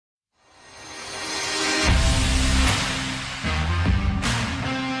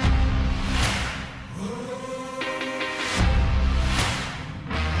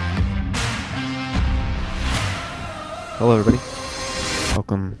Hello, everybody.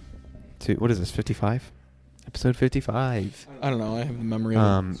 Welcome to, what is this, 55? Episode 55. I don't know. I have the memory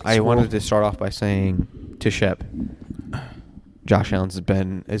of it. I wanted to start off by saying to Shep, Josh Allen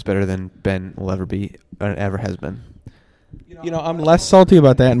is better than Ben will ever be, ever has been. You know, I'm less salty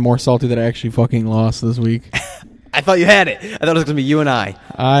about that and more salty that I actually fucking lost this week. I thought you had it. I thought it was going to be you and I.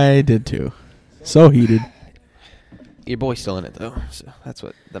 I did too. So heated. Your boy's still in it, though, so that's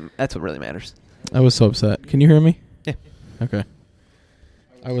what really matters. I was so upset. Can you hear me? Yeah. Okay.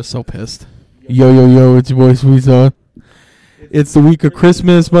 I was so pissed. Yo, it's your boy Sweet Sauce. It's the week of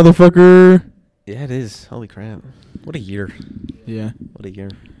Christmas, motherfucker. Yeah, it is. Holy crap. What a year. Yeah. What a year.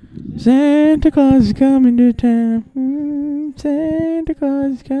 Santa Claus is coming to town. Santa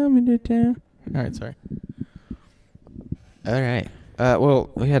Claus is coming to town. All right, sorry. All right. Well,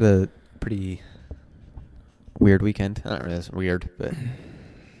 we had a pretty weird weekend. Not really weird, but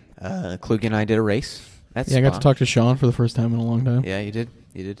Kluge and I did a race. I got to talk to Sean for the first time in a long time. Yeah, you did.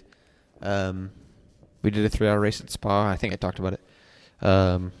 You did. We did a 3-hour race at Spa. I think I talked about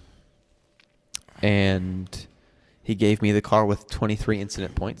it. And he gave me the car with 23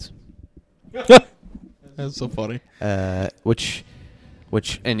 incident points. That's so funny. Which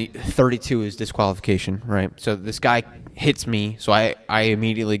 32 is disqualification, right? So this guy hits me, so I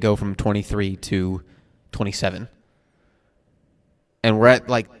immediately go from 23 to 27. And we're at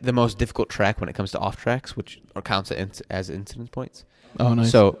like the most difficult track when it comes to off tracks, which counts as incident points. Oh,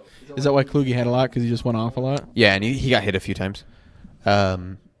 nice. So is that why Kluge had a lot? Because he just went off a lot? yeah, and he got hit a few times.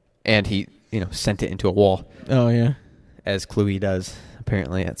 And he, sent it into a wall. Oh, yeah. As Kluge does,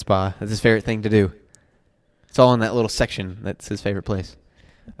 apparently, at Spa. That's his favorite thing to do. It's all in that little section. That's his favorite place.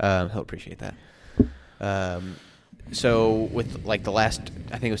 He'll appreciate that. So with like the last,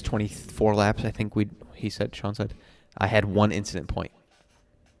 I think it was 24 laps, Sean said, I had one incident point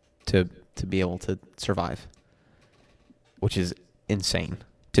to be able to survive, which is insane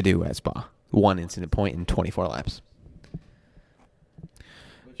to do at Spa. One incident point in 24 laps.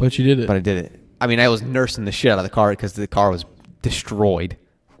 But you did it. But I did it. I mean, I was nursing the shit out of the car because the car was destroyed,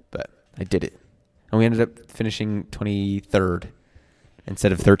 but I did it. And we ended up finishing 23rd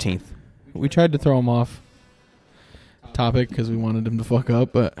instead of 13th. We tried to throw him off topic because we wanted him to fuck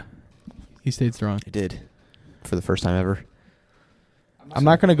up, but he stayed strong. I did. For the first time ever. I'm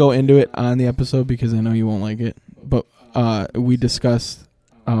not going to go into it on the episode because I know you won't like it, but we discussed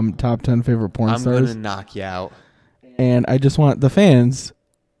top 10 favorite porn stars. I'm going to knock you out. And I just want the fans...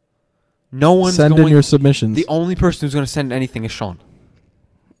 No one's send in your submissions. The only person who's going to send anything is Sean.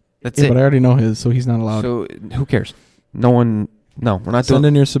 That's it. But I already know his, so he's not allowed. So who cares? No, we're not Send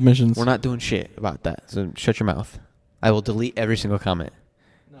in your submissions. We're not doing shit about that. So shut your mouth. I will delete every single comment.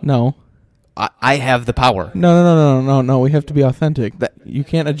 No. I have the power. No. We have to be authentic. You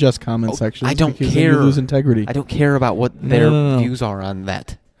can't adjust comment sections. I don't because care. Then you lose integrity. I don't care about what their views are on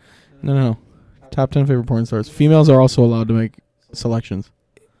that. No. Top 10 favorite porn stars. Females are also allowed to make selections.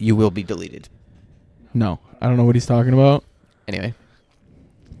 You will be deleted. No. I don't know what he's talking about. Anyway.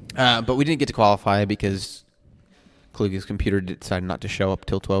 But we didn't get to qualify because Kluge's computer decided not to show up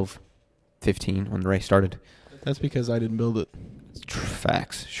till 12:15 when the race started. That's because I didn't build it.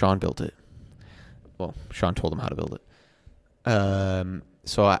 Facts. Sean built it. Well, Sean told him how to build it.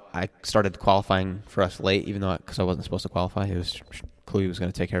 So I started qualifying for us late, even though because I wasn't supposed to qualify. It was Kluge was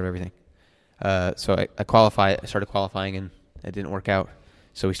going to take care of everything. So I started qualifying, and it didn't work out.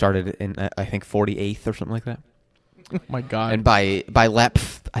 So we started in, I think, 48th or something like that. Oh, my God. And by lap,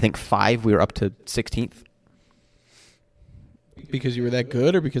 I think, 5, we were up to 16th. Because you were that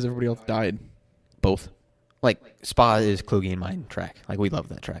good or because everybody else died? Both. Like, Spa is Kluge and mine track. Like, we love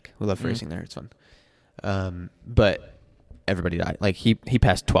that track. We love racing there. It's fun. But everybody died. Like, he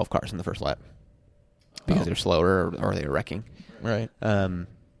passed 12 cars in the first lap because they're slower or they were wrecking. Right. And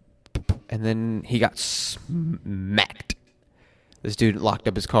then he got smacked. This dude locked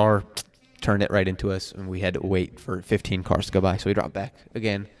up his car, turned it right into us, and we had to wait for 15 cars to go by. So he dropped back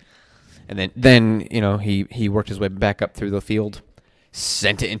again. And then he worked his way back up through the field,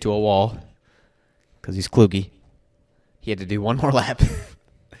 sent it into a wall because he's Kluge. He had to do one more lap.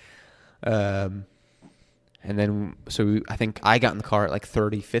 And then, I think I got in the car at like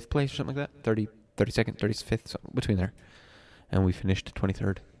 35th place or something like that. 32nd, 35th, so between there. And we finished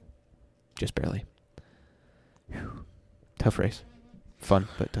 23rd. Just barely. Whew. Tough race. Fun,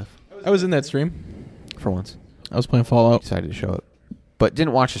 but tough. I was in that stream. For once. I was playing Fallout. Decided to show up. But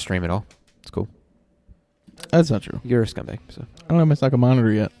didn't watch the stream at all. It's cool. That's not true. You're a scumbag, so. I don't have my stock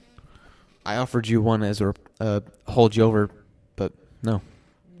monitor yet. I offered you one as a hold you over, but no.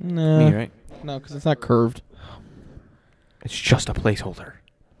 Nah. Me, right? No, because it's not curved. It's just a placeholder.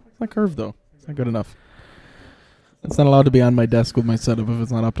 It's not curved, though. It's not good enough. It's not allowed to be on my desk with my setup if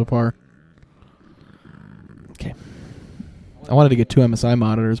it's not up to par. Okay. I wanted to get 2 MSI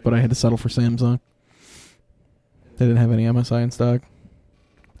monitors, but I had to settle for Samsung. They didn't have any MSI in stock.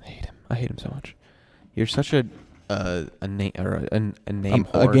 I hate him. I hate him so much. You're such a name or a name a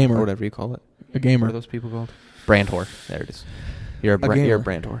whore, gamer. or whatever you call it. A gamer. What are those people called? Brand whore. There it is. You're a gamer. you're a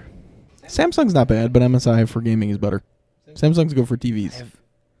brand whore. Samsung's not bad, but MSI for gaming is better. Samsung's good for TVs.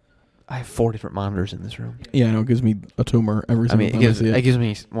 I have 4 different monitors in this room. Yeah, I know. It gives me a tumor every I single mean, time I see it. it gives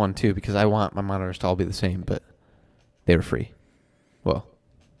me one too because I want my monitors to all be the same, but they were free. Well,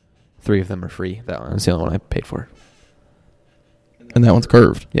 3 of them are free. That one's the only one I paid for. And that one's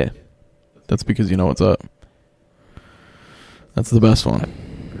curved. Yeah. That's because you know what's up. That's the best one.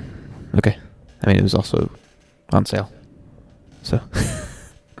 Okay. I mean, it was also on sale. So.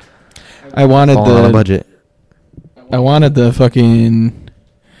 I wanted on a budget. I wanted the fucking.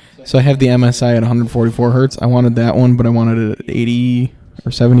 So I have the MSI at 144 hertz. I wanted that one, but I wanted it at 80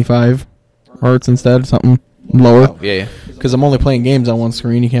 or 75 hertz instead, something lower. Oh, yeah. Because I'm only playing games on one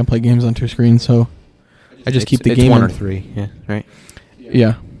screen. You can't play games on 2 screens, so I just keep the game. It's 1 or 3, yeah, right?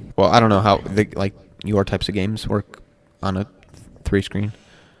 Yeah. Well, I don't know how your types of games work on a 3 screen.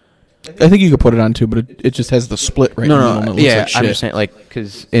 I think you could put it on 2, but it just has the split right in the middle. And it looks yeah, like shit. I'm just saying,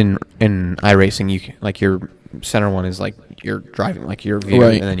 because in iRacing, you can, your center one is you're driving, your view,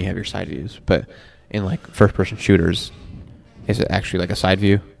 Right. and then you have your side views. But in first-person shooters, is it actually a side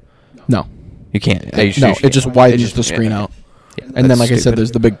view? No. You can't. It just widens the screen out. Yeah, And then, that's like I said, stupid.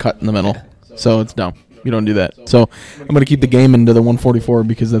 there's the big cut in the middle. So it's dumb. You don't do that. So I'm going to keep the game into the 144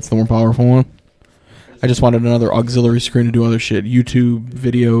 because that's the more powerful one. I just wanted another auxiliary screen to do other shit. YouTube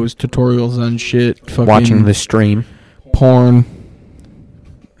videos, tutorials on shit. Fucking watching the stream. porn.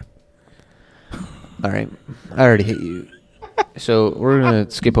 All right. I already hate you. So we're going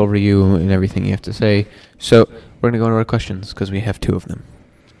to skip over you and everything you have to say. So we're going to go into our questions because we have 2 of them.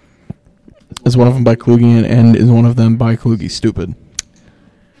 Is one of them by Kluge and is one of them by Kluge stupid?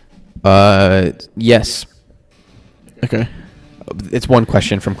 Yes. Okay. It's one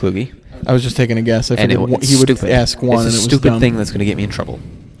question from Kluge. I was just taking a guess. I And figured it's he would stupid. ask one, It's and a it was stupid dumb. thing that's going to get me in trouble.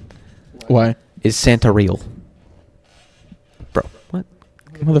 Why? Is Santa real? Bro, what?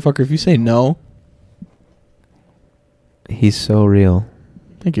 Motherfucker, if you say no, He's so real.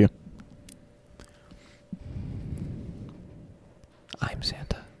 thank you. I'm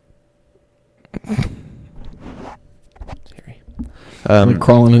Santa. Scary. Like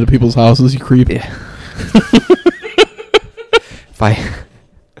crawling into people's houses, you creep. Yeah. If I...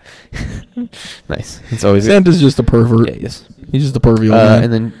 Nice. It's always... Santa's just a pervert. Yeah, yes. He's just a pervy old man.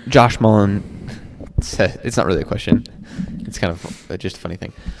 And then Josh Mullen said, it's not really a question. It's kind of just a funny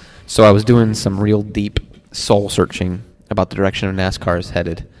thing. So I was doing some real deep soul searching about the direction of NASCAR is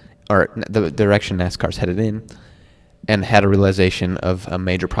headed, or the direction NASCAR is headed in, and had a realization of a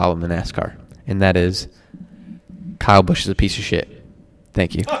major problem in NASCAR, and that is Kyle Busch is a piece of shit.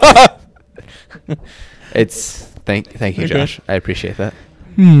 Thank you. Thank you, Okay. Josh. I appreciate that.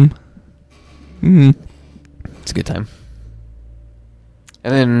 It's a good time.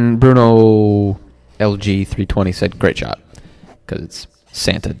 And then Bruno LG 320 said, "Great job," because it's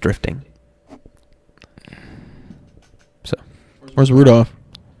Santa drifting. So, Where's Rudolph?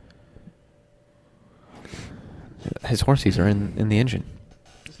 his horsies are in the engine.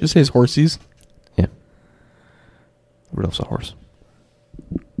 Just say his horsies. Yeah. Rudolph's a horse.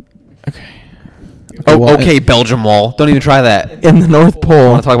 Okay. Oh, well, okay, Belgium Wall. Don't even try that. In the North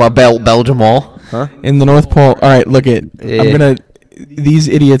Pole. Want to talk about Belgium Wall? Huh? In the North Pole. All right, look it. Yeah. I'm gonna. These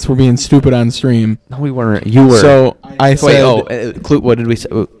idiots were being stupid on stream. No, we weren't. You were. So I said. What did we say?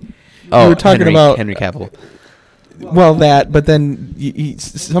 Oh, we were talking about Henry Cavill. Well, that, but then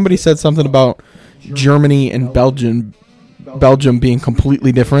somebody said something about Germany and Belgium being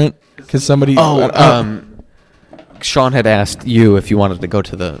completely different because somebody. Sean had asked you if you wanted to go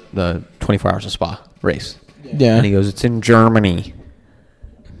to the 24 Hours of Spa race. Yeah. And he goes, "It's in Germany."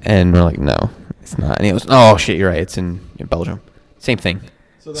 And we're like, "No, it's not." And he goes, "Oh shit, you're right. It's in Belgium. Same thing."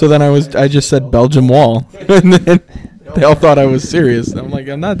 So then I just said Belgium Wall, and then they all thought I was serious. And I'm like,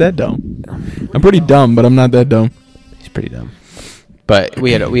 I'm not that dumb. I'm pretty dumb, but I'm not that dumb. He's pretty dumb. But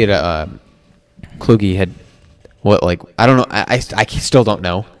we had Kluge had I don't know. I still don't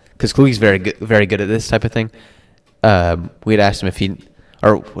know because Kluge's very good at this type of thing. We had asked him if he,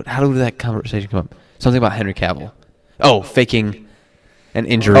 or how did that conversation come up? Something about Henry Cavill. Oh, faking an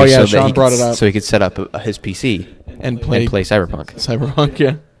injury. Oh, yeah, so Sean that he brought could, it up. so he could set up his PC And play Cyberpunk. Cyberpunk,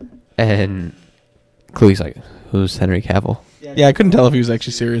 yeah. And Kluge's like, "Who's Henry Cavill?" Yeah, I couldn't tell if he was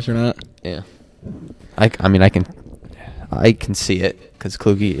actually serious or not. Yeah. I mean, I can see it because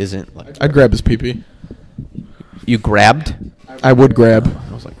Kluge isn't like. I'd grab his pee-pee. You grabbed? I would grab.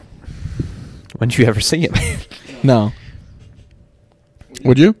 I was like, when did you ever see him? No.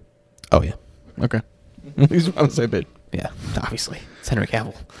 Would you? Oh, yeah. Okay. At least we're on the same page. Yeah, obviously. It's Henry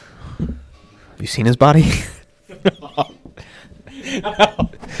Cavill. Have you seen his body?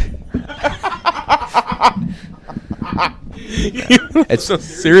 It's so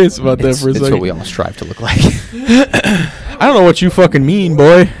serious about that for a It's second. what we all strive to look like. I don't know what you fucking mean,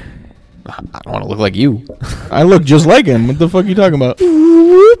 boy. I don't want to look like you. I look just like him. What the fuck are you talking about?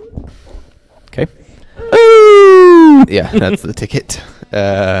 Okay. Yeah, that's the ticket.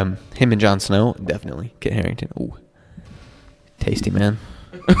 Him and Jon Snow, definitely. Kit Harington. Ooh. Tasty, man.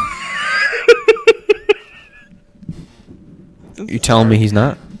 You telling me he's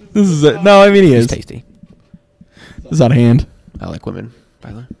not? This is it. No, I mean he He's is. tasty. This is out of hand. I like women,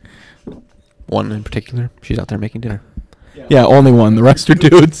 by the way. One in particular. She's out there making dinner. Yeah, only one. The rest are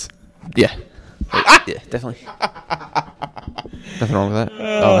dudes. Yeah. Yeah, definitely. Nothing wrong with that.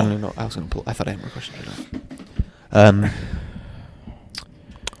 Oh, I don't know. I was gonna pull. I thought I had more questions.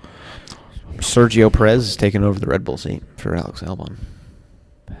 Sergio Perez is taking over the Red Bull seat for Alex Albon,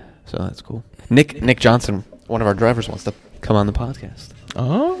 so that's cool. Nick Johnson, one of our drivers, wants to come on the podcast.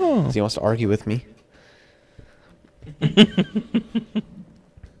 Oh. He wants to argue with me.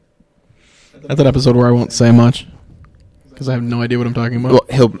 That's an episode where I won't say much because I have no idea what I'm talking about.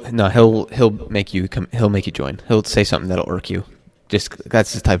 Well, he'll make you come. He'll make you join. He'll say something that'll irk you. Just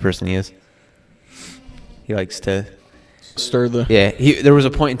that's the type of person he is. He likes to Stir the. Yeah, there was a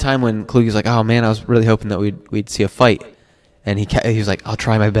point in time when Kluge's like, "Oh man, I was really hoping that we'd see a fight," and he was like, "I'll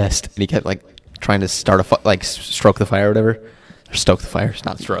try my best," and he kept like trying to start a fight, like stroke the fire or whatever, or stoke the fire, it's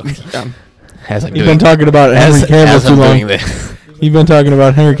not stroke. As I'm You've been talking about Henry Cavill as too I'm long. doing this. You've been talking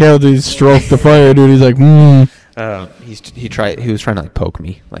about Henry Cavill. He stroked the fire, dude. He's like, He was trying to like poke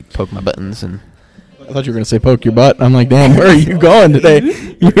me, like poke my buttons, and I thought you were gonna say poke your butt. I'm like, damn, where are you going today?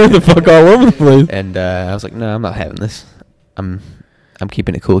 You're the fuck all over the place. and I was like, "No, I'm not having this. I'm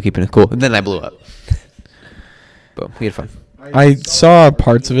keeping it cool, And then I blew up. But we had fun. I saw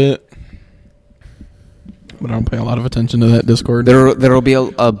parts of it, but I don't pay a lot of attention to that Discord. There'll be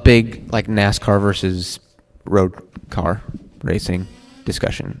a big like NASCAR versus road car racing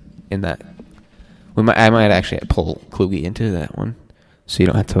discussion in that. I might actually pull Kluge into that one, so you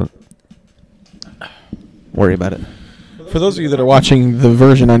don't have to worry about it. For those of you that are watching the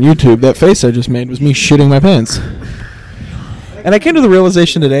version on YouTube, that face I just made was me shitting my pants. And I came to the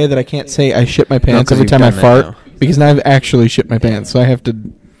realization today that I can't say I shit my pants 'cause every you've time I done that fart now. because now I've actually shit my pants, so I have to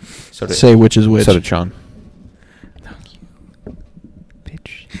So did, say which is which. So did Sean.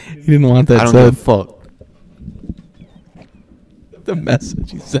 Bitch. He didn't want that I don't give a said. fuck. The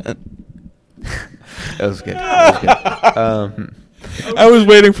message he sent. That was good. I was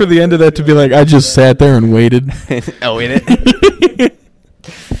waiting for the end of that to be like, I just sat there and waited. Oh, in it?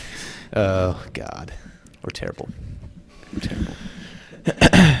 Oh, God. We're terrible.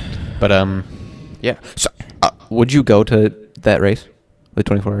 But, yeah. So, would you go to that race, the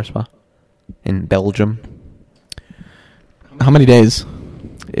 24-hour spa, in Belgium? How many days?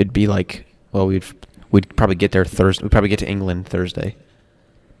 It'd be like, well, we'd probably get there Thursday. We'd probably get to England Thursday,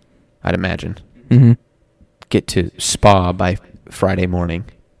 I'd imagine. Mm-hmm. Get to Spa by Friday morning,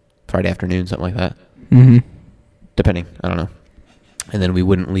 Friday afternoon, something like that. Mm-hmm. Depending, I don't know. And then we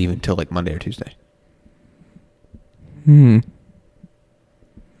wouldn't leave until like Monday or Tuesday. Yeah.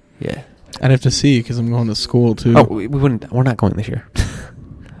 I'd have to see because I'm going to school too. Oh, we wouldn't. We're not going this year.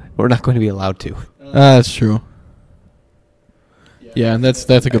 We're not going to be allowed to. That's true. Yeah, that's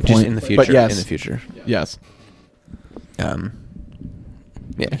a good Just point. in the future. But yes, In the future. yes. Yeah.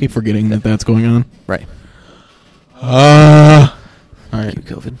 I keep forgetting that that's going on. Right. All right. Thank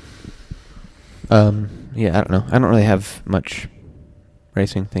you, COVID. Yeah, I don't know. I don't really have much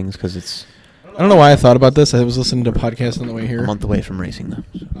racing things because it's I don't know why I thought about this. I was listening to a podcast on the way here. a month away from racing, though.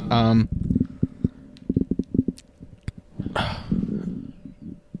 So.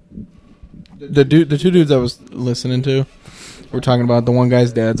 The two dudes I was listening to were talking about the one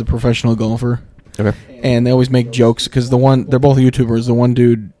guy's dad's a professional golfer, Okay. and they always make jokes because they're both YouTubers. The one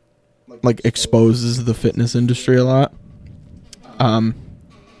dude like exposes the fitness industry a lot.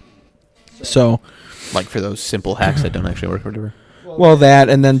 So, Like for those simple hacks that don't actually work or whatever. well, that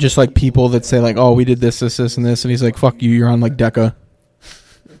and then just like people that say like, oh, we did this, and this, and he's like, fuck you, you're on like DECA.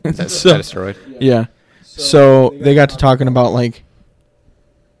 Is that, So- is that a steroid? Yeah. So they got to talking about like,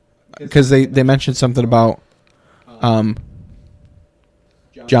 because they mentioned something about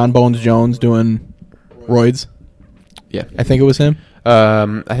John Bones Jones doing roids. Yeah. I think it was him.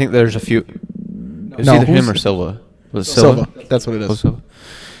 I think there's a few. It was No, either him who's- or Silva. Was it Silva? That's what it Was is. Silva?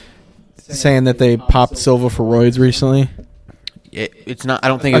 saying that they popped Silva for roids recently. It's not. I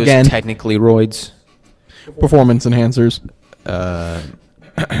don't think it Again. was technically roids. Performance enhancers.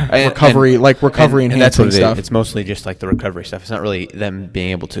 Recovery and enhancing that's what it stuff. is. It's mostly just like the recovery stuff. It's not really them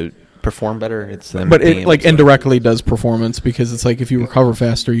being able to perform better. It's them. But being it able like to- indirectly does performance because it's like if you recover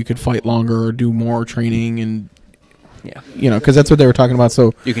faster, you could fight longer or do more training and Yeah. because that's what they were talking about.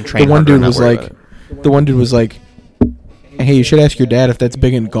 So You can train the one harder and dude not was worry like, about hey, you should ask your dad if that's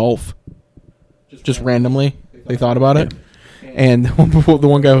big in golf. Just randomly, they thought about it, and the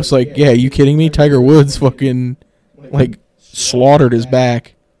one guy was like, "Yeah, you kidding me? Tiger Woods fucking like slaughtered his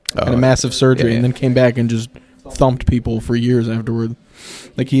back, had a massive surgery, yeah. and then came back and just thumped people for years afterward.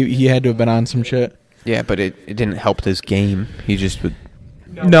 Like he had to have been on some shit. Yeah, but it didn't help his game. He just would.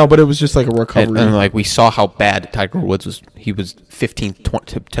 No, but it was just like a recovery. And like we saw how bad Tiger Woods was. He was 15th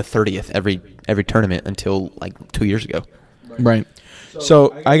to 30th every tournament until like 2 years ago. Right.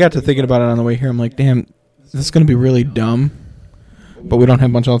 So I got to thinking about it on the way here. I'm like, damn, this is going to be really dumb, but we don't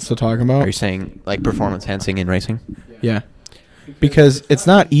have much else to talk Are about. you saying like performance enhancing in racing? Yeah. Because it's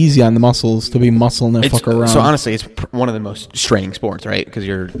not easy on the muscles to be muscling that fucker around. So honestly, it's one of the most straining sports, right? Because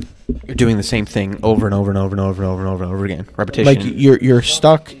you're doing the same thing over and over and over and over and over and over and over again. Repetition. like you're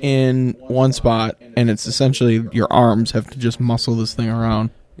stuck in one spot, and it's essentially your arms have to just muscle this thing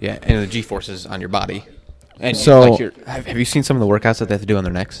around. Yeah, and the G forces on your body. And So- like have you seen some of the workouts that they have to do on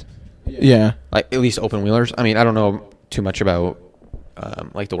their necks? Yeah. Like at least open wheelers. I mean, I don't know too much about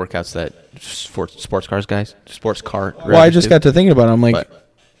like the workouts that sports car Well, I just do. got to thinking about it. I'm like, But-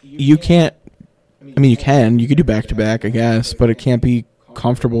 you can't. I mean, you could do back to back, I guess, but it can't be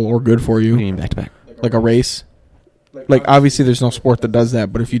comfortable or good for What do you you. mean back to back? Like a race. Like obviously, there's no sport that does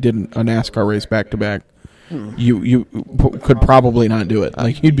that. But if you did a NASCAR race back to back, you could probably not do it.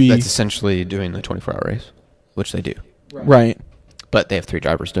 Like you'd be That's essentially doing the 24-hour race, which they do. right. But they have 3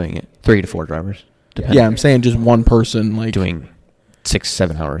 drivers doing it. 3 to 4 drivers. Depending. Yeah, I'm saying just one person like Doing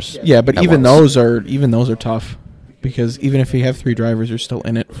 6-7 hours. Yeah, but at even once. those are tough because even if you have 3 drivers, you're still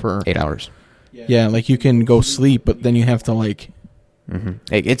in it for 8 hours. Yeah, like you can go sleep, but then you have to like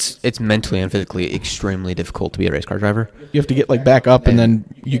It's mentally and physically extremely difficult to be a race car driver. you have to get like back up, and then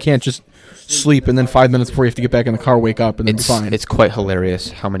you can't just sleep, and then 5 minutes before you have to get back in the car, wake up, and then be fine. It's quite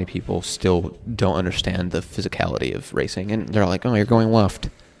hilarious how many people still don't understand the physicality of racing, and they're like, "Oh, you're going left."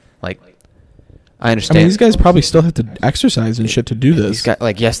 Like, I I understand. mean, these guys probably still have to exercise and shit to do this. These guys,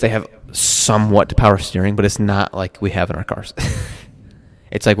 like, yes, they have somewhat power steering, but it's not like we have in our cars.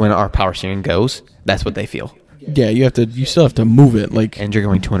 It's like when our power steering goes, that's what they feel, Yeah, you still have to move it. Like, and you're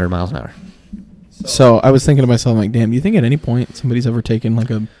going 200 miles an hour. so I was thinking to myself, like, damn, you think at any point somebody's ever taken like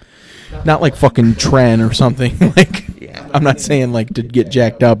a, not like fucking Tren or something, like, Yeah. I'm not saying like to get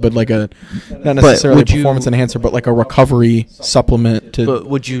jacked up, but like a, not necessarily a would you- performance enhancer, but like a recovery supplement to. But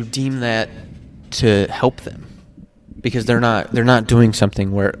would you deem that to help them? Because they're not doing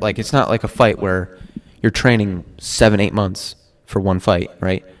something where, like, it's not like a fight where you're training 7-8 months for one fight,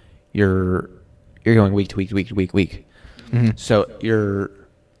 right? You're going week to week to week to week. Mhm. So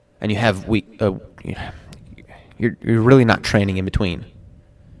you have you're really not training in between.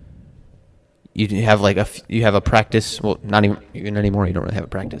 You have like you have a practice. Well, not even anymore. You don't really have a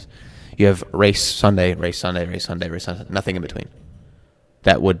practice. You have race Sunday, race Sunday, race Sunday, race Sunday. Nothing in between.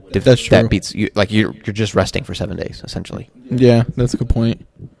 That would That's true. that beats you. Like you're just resting for 7 days essentially. Yeah, that's a good point.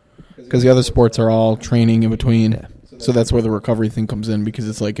 Because the other sports are all training in between. Yeah. So that's where the recovery thing comes in, because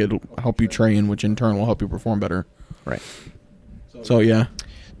it's like it'll help you train, which in turn will help you perform better. Right. So yeah,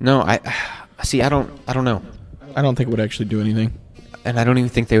 No, I see. I don't know, I don't think it would actually do anything. and I don't even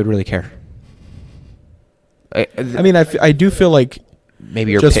think they would really care. I mean, I do feel like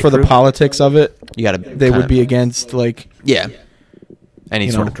maybe your just pit for the crew, politics of it, you gotta. they would be against like, Yeah. Any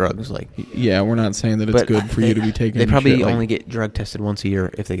you sort know, of drugs, like. yeah, we're not saying that it's But good for you to be taking. They probably shit, like- only get drug tested once a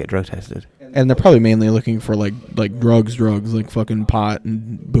year if they get drug tested. and they're probably mainly looking for like drugs like fucking pot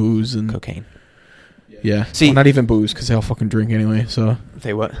and booze and Cocaine. yeah. See- Well, not even booze because they all fucking drink anyway. So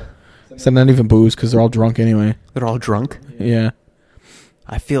They what? so not even booze because they're all drunk anyway. They're all drunk. Yeah.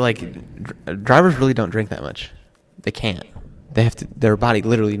 I feel like drivers really don't drink that much. They can't. They have to. Their body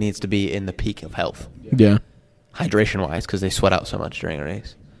literally needs to be in the peak of health, Yeah. hydration-wise, because they sweat out so much during a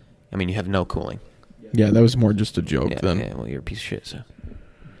race. I mean, you have no cooling. Yeah, that was more just a joke Yeah, then. yeah. Well, you're a piece of shit. So.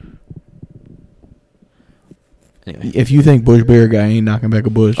 Anyway. If you think Bush Bear guy ain't knocking back a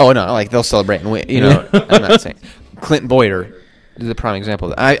bush. Oh no! Like they'll celebrate and win. You know, Yeah. I'm not saying Clinton Boyer is a prime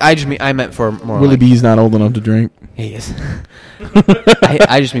example. Of that. I meant for more. Willie like, B's not old enough to drink. He is.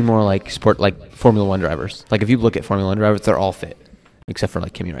 I just mean more like Formula One drivers. Like if you look at Formula One drivers, they're all fit, except for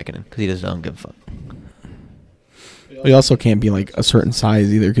like Kimi Räikkönen because he just don't give a fuck. You also can't be like a certain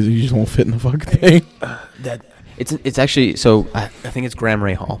size either because you just won't fit in the fucking thing. It's actually so. I think it's Graham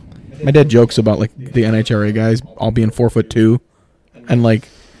Rahal. My dad jokes about like the NHRA guys all being 4'2", and like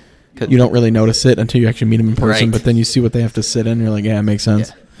you don't really notice it until you actually meet them in person. Right. But then you see what they have to sit in, and you're like, yeah, it makes sense.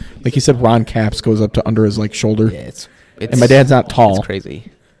 Yeah. Like he said, Ron Capps goes up to under his like shoulder. Yeah, it's and my dad's not tall. It's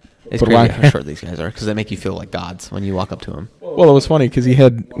crazy. It's But crazy Ron- how short these guys are because they make you feel like gods when you walk up to them. Well, it was funny because he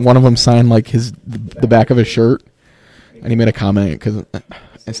had one of them sign like the back of his shirt, and he made a comment because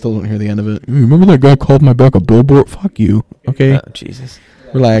I still don't hear the end of it. Remember that guy called my back a billboard? Fuck you. Okay, Oh, Jesus.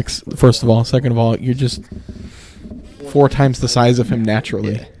 relax. First of all, second of all, you're just 4 times the size of him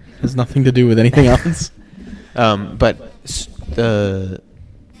naturally. Yeah. Has nothing to do with anything else. But the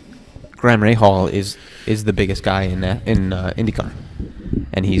Graham Rahal is the biggest guy in IndyCar,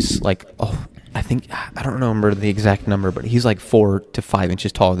 and he's like, I don't remember the exact number, but he's like 4 to 5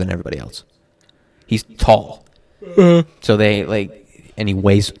 inches taller than everybody else. He's tall, so they like, and he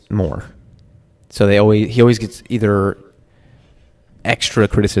weighs more, so he always gets either extra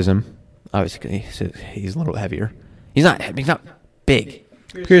criticism. Obviously, he's a little heavier. He's not big.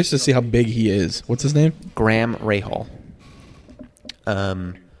 I'm curious to see how big he is. What's his name? Graham Rahal.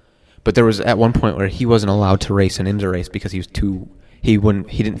 But there was at one point where he wasn't allowed to race an IMSA race because he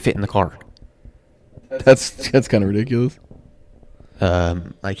didn't fit in the car. That's kind of ridiculous.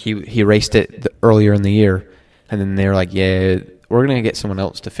 Like he raced it earlier in the year, and then they're like, yeah, we're gonna get someone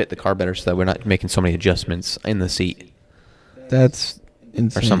else to fit the car better so that we're not making so many adjustments in the seat That's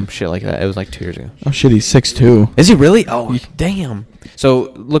insane. or some shit like that. It was like 2 years ago. Oh shit, he's 6'2". Is he really? Oh, damn.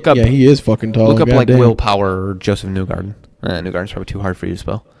 So look up. Yeah, he is fucking tall. Look up like goddamn. Will Power or Joseph Newgarden. Newgarden's probably too hard for you to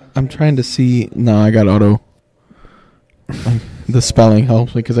spell. I'm trying to see. No, I got auto. The spelling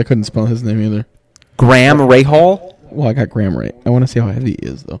helps me because I couldn't spell his name either. Graham Rahal. Well, I got Graham right. I want to see how heavy he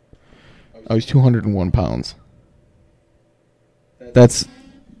is, though. Oh, he's 201 pounds. That's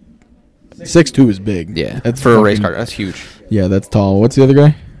 6'2" is big. Yeah, That's for a race fucking- car, that's huge. Yeah, that's tall. What's the other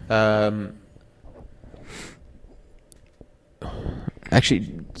guy?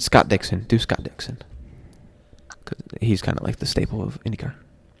 Actually, Scott Dixon. Do Scott Dixon. 'Cause he's kind of like the staple of IndyCar.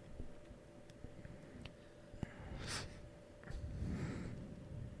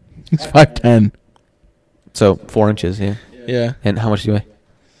 He's 5'10". So 4 inches, yeah. Yeah. And how much do you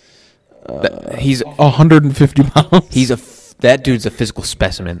weigh? He's 150 pounds. that dude's a physical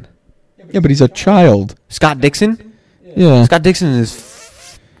specimen. Yeah, but he's a child. Scott Dixon. Yeah. Scott Dixon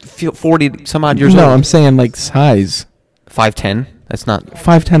is 40 some odd years no, old. I'm saying like size. 5'10". That's not.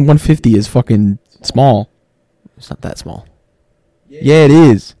 5'10", 150 is fucking small. It's not that small. Yeah, it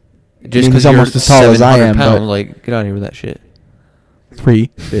is. Just he's because almost as tall as I am, pounds, but- like, get out of here with that shit. 3,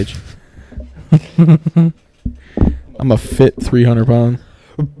 bitch. I'm a fit 300 pounds.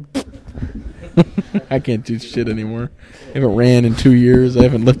 I can't do shit anymore. I haven't ran in 2 years. I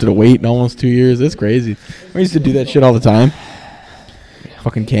haven't lifted a weight in almost 2 years. It's crazy. I used to do that shit all the time.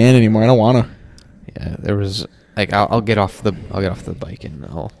 Fucking can't anymore. I don't wanna. Yeah, there was like I'll get off the bike and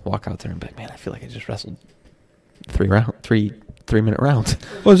I'll walk out there and be like, man, I feel like I just wrestled 3-minute rounds.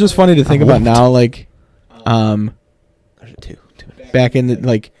 Well, it's just funny to think I about won't. now. Like, There's a 2 minutes. back in the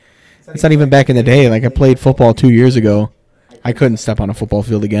like, it's not even back in the day. Like, I played football 2 years ago. I couldn't step on a football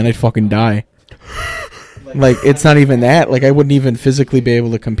field again. I'd fucking die. Like, it's not even that. Like, I wouldn't even physically be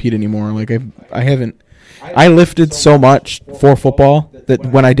able to compete anymore. Like, I haven't. I lifted so much for football that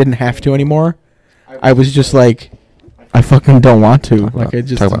when I didn't have to anymore, I was just like, I fucking don't want to. Like, I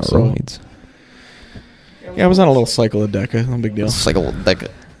just talk about so. roids. Yeah, I was on a little cycle of Deca. No big deal. It's like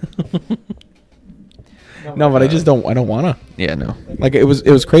No, but I just don't. I don't want to. yeah, no. Like, it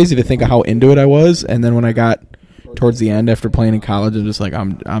was crazy to think of how into it I was, and then when I got towards the end after playing in college, I'm just like,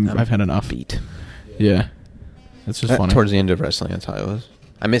 I've had enough. Beat. Yeah, that's just funny. Towards the end of wrestling, that's how I was.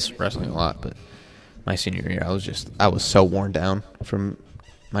 I miss wrestling a lot, but my senior year, I was so worn down from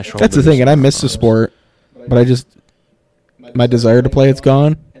my shoulders. That's the thing, and I miss the sport, but my desire to play it's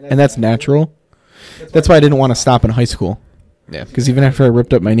gone, and that's natural. That's why I didn't want to stop in high school, Yeah. because even after I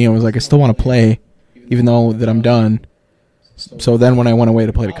ripped up my knee, I was like, I still want to play, even though that I'm done. So then when I went away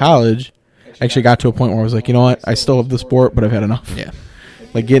to play to college, I actually got to a point where I was like, you know what, I still love the sport, but I've had enough. Yeah.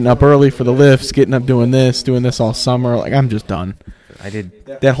 Like getting up early for the lifts, getting up doing this all summer. Like, I'm just done. I did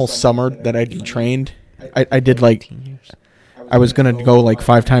That whole summer that I trained, I did like, I was going to go like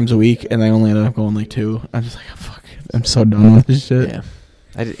 5 times a week, and I only ended up going like 2. I'm just like, oh, fuck, I'm so done with this shit. Yeah.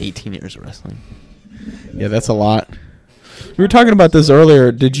 I did 18 years of wrestling. Yeah, that's a lot. We were talking about this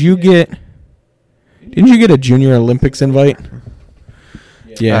earlier. Didn't you get a Junior Olympics invite?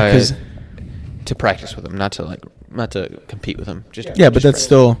 Yeah, because to practice with them, not to compete with them. Just yeah, but just that's practice.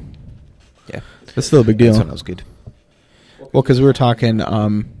 still yeah. that's still a big That's deal. when I was good. Well, because we were talking,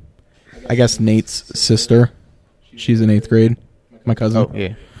 I guess Nate's sister. She's in 8th grade. My cousin. Oh,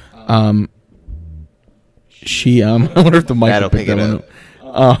 yeah. She, I wonder if the mic That'll will pick pick that it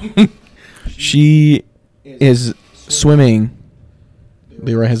one up. She is swimming.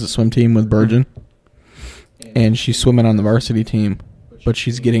 Leroy has a swim team with Virgin. And she's swimming on the varsity team. But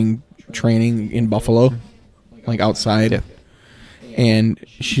she's getting training in Buffalo, like outside. Yeah. And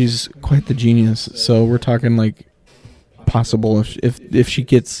she's quite the genius. So we're talking like possible if she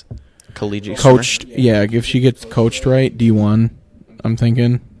gets Collegiate coached. swimmer. Yeah, if she gets coached right, D1, I'm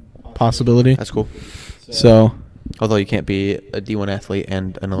thinking possibility. That's cool. So, Although you can't be a D1 athlete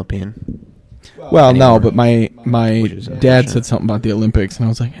and an Olympian. well, no, anymore. but my Which is dad unfortunate. said something about the Olympics, and I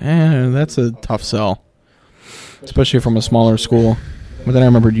was like, that's a tough sell, especially from a smaller school. But then I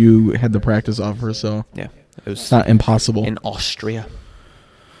remembered you had the practice offer, so Yeah. It was it's not impossible. in Austria.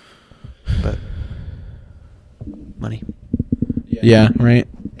 But money. Yeah, right.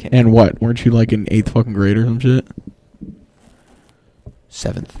 Can't- And what? Weren't you like in 8th fucking grade or some shit?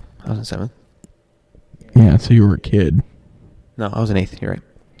 7th. I was in 7th. Yeah, so you were a kid. No, I was in 8th. You're right.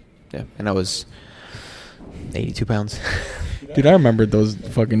 Yeah. And I was 82 pounds. Dude, I remember those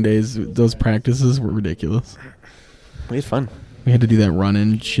fucking days. Those practices were ridiculous. We had fun. We had to do that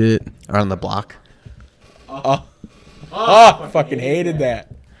running shit. Around the block. Fucking hated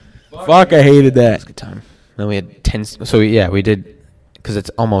that. Fuck, I hated It was a that. good time. Then we had 10. So, yeah, we did. Because it's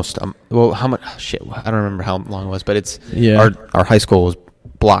almost. Well, how much. Shit. I don't remember how long it was. But it's. Yeah. Our high school was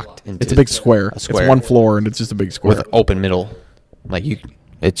blocked into. It's a big square. A square. It's one floor, and it's just a big square. With an open middle. Like, you.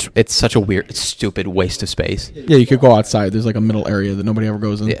 It's such a weird. It's stupid waste of space. Yeah, you could go outside. There's like a middle area that nobody ever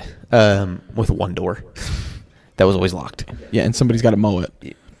goes in. Yeah. With one door. That was always locked. Yeah, and somebody's got to mow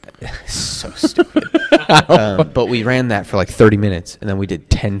it. So stupid. But we ran that for like 30 minutes, and then we did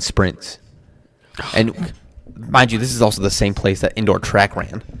 10 sprints. And mind you, this is also the same place that indoor track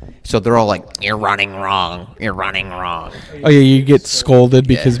ran. So they're all like, "You're running wrong. You're running wrong." Oh yeah, you get scolded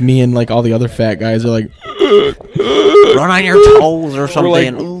because me and like all the other fat guys are like, Run on your toes or something.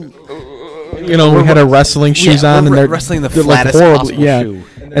 like, Ooh. you know, we had our wrestling shoes Yeah, on, we're and they're wrestling the they're, like, flattest horribly, possible yeah, shoe.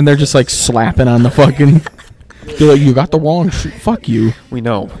 and they're just like slapping on the fucking. They're like, you got the wrong shoe. Fuck you. We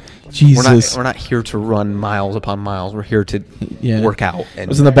know. Jesus. We're not here to run miles upon miles. We're here to Yeah. work out. I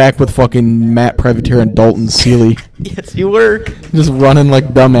was in the back with fucking Matt Privateer and Dalton Seeley, Yes, you were. just running like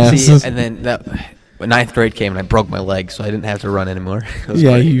dumbasses. See, and then when 9th grade came, and I broke my leg, so I didn't have to run anymore. It was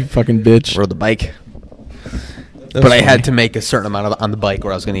Yeah, great. you fucking bitch. Rode the bike. That But was I had funny. to make a certain amount on the bike,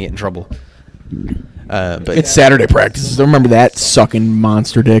 or I was going to get in trouble. But It's Saturday practices. I remember that sucking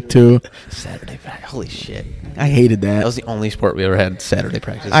monster dick too. Saturday practice. Holy shit! I hated That that. was the only sport we ever had Saturday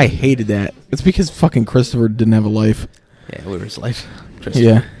practice. I hated that. It's because fucking Christopher didn't have a life. Yeah, we were his life.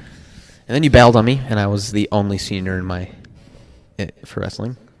 Yeah. And then you bailed on me, and I was the only senior in my for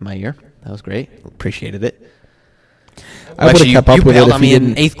wrestling my year. That was great. Appreciated it. I would have Actually, kept you up with it bailed if on he me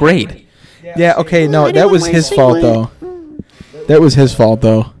in didn't. 8th grade. Yeah, okay, no, that was his fault though. That was his fault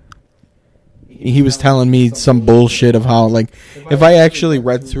though. He was telling me some bullshit of how like if I actually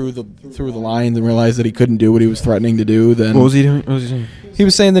read through the lines and realized that he couldn't do what he was threatening to do, then What was he doing? What was he doing? he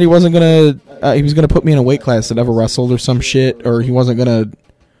was saying that he wasn't he was gonna put me in a weight class that never wrestled or some shit, or he wasn't gonna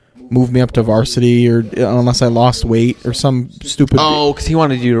move me up to varsity or unless I lost weight or some stupid. Oh, because he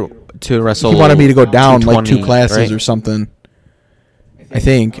wanted you to wrestle. He wanted me to go down like 2 220, classes right? or something. I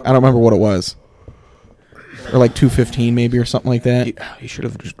think I don't remember what it was, or like 215 maybe or something like that. You should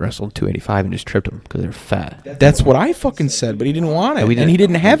have just wrestled 285 and just tripped him because they're fat. That's what I fucking said, but he didn't want it, Yeah, we and he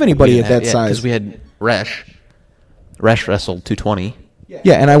didn't have anybody at that size. Because we had Resh. Resh wrestled 220.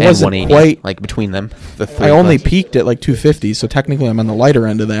 Yeah, and I and wasn't 180, quite. like between them. The three I only of us. peaked at like 250, so technically I'm on the lighter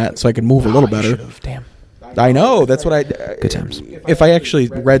end of that, so I could move a little Oh, you better. should've, Damn. I know. That's what I. Good times. If I actually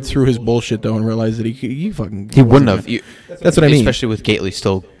read through his bullshit though and realized that he fucking He wouldn't wasn't have. gonna- That's what I mean. Especially with Gately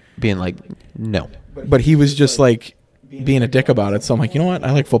still being like, no. But he was just like being a dick about it. So I'm like, you know what?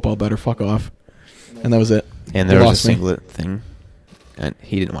 I like football better. Fuck off. And that was it. And He there was a lost me. singlet thing, and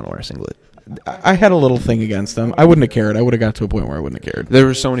he didn't want to wear a singlet. I had a little thing against him. I wouldn't have cared. I would have got to a point where I wouldn't have cared. There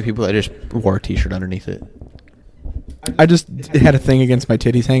were so many people that just wore a T-shirt underneath it, I just had a thing against my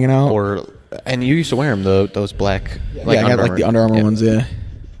titties hanging out. and you used to wear them those black. Like yeah, I got like the Under Armour yeah. ones. Yeah.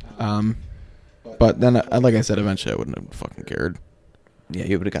 But then, like I said, eventually I wouldn't have fucking cared. Yeah,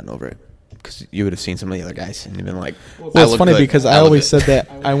 you would have gotten over it because you would have seen some of the other guys and you'd been like, Well, I it's look funny good. because I look always good." said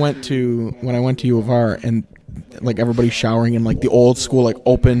that when I went to U of R and like everybody's showering in like the old school like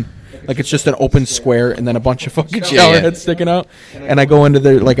open Like it's just an open square and then a bunch of fucking shower heads sticking out. And I go into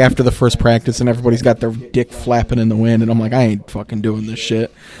there like after the first practice and everybody's got their dick flapping in the wind and I'm like, I ain't fucking doing this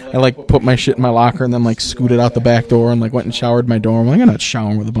shit. I like put my shit in my locker and then like scooted out the back door and like went and showered my dorm. I'm like, I'm not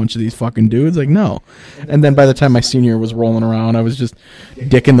showering with a bunch of these fucking dudes. Like, no. And then by the time my senior was rolling around, I was just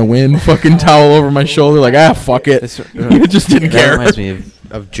dick in the wind, fucking towel over my shoulder, like, fuck it. You just didn't care. That reminds me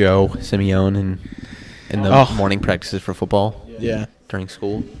of Joe Simeone in the morning practices for football. Yeah. During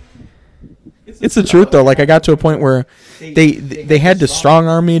school. It's the truth though. Like I got to a point where they had to strong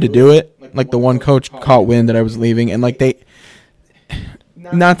arm me to do it. Like the one coach caught wind that I was leaving, and like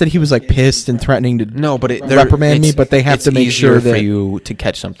not that he was like pissed and threatening to reprimand me, but they have to make sure that for you to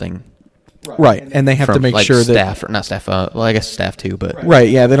catch something. Right, and they have to make sure that staff, or not staff. Well, I guess staff too, but right,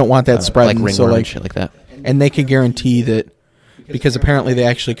 yeah, they don't want that spreading. Like ringworm and shit like that. And they can guarantee that because apparently they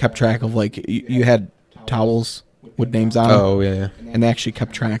actually kept track of like you had towels with names on them. Oh yeah. And they actually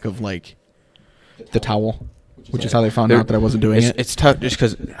kept track of like the towel, which is how they found out that I wasn't doing it. It's tough just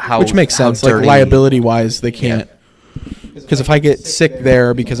because which makes sense. Like liability wise, they can't. Because if I get sick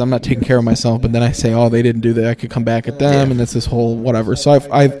there because I'm not taking care of myself, but then I say, oh, they didn't do that, I could come back at them, and that's this whole whatever. So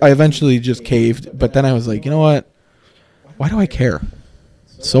I eventually just caved, but then I was like, you know what? Why do I care?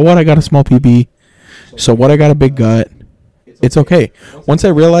 So what? I got a small PB. So what? I got a big gut. It's okay. Once I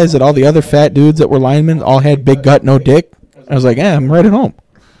realized that all the other fat dudes that were linemen all had big gut, no dick, I was like, I'm right at home.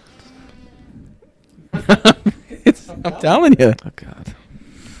 I'm telling you. Oh, God.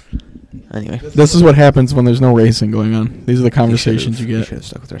 Anyway. This is what happens when there's no racing going on. These are the conversations you get. You should have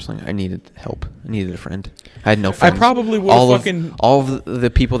stuck with wrestling. I needed help. I needed a friend. I had no friends. I probably would have all of the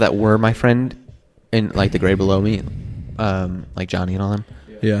people that were my friend in, like, the grade below me, like Johnny and all them.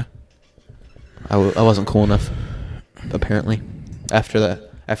 Yeah. I wasn't cool enough, apparently, after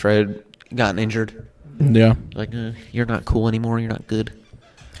I had gotten injured. Yeah. Like, you're not cool anymore. You're not good.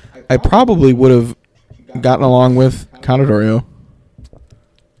 I probably would have gotten along with Conadorio.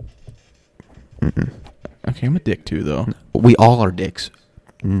 Okay, I'm a dick too, though. We all are dicks.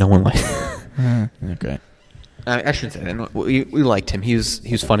 No one likes. Okay. I shouldn't say that. We liked him. He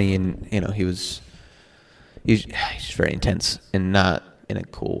was funny, and he's just very intense and not in a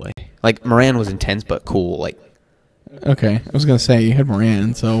cool way. Like Moran was intense but cool. Like. Okay, I was gonna say you had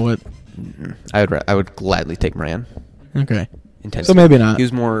Moran, so what? I would gladly take Moran. Okay. Intense. So maybe not. He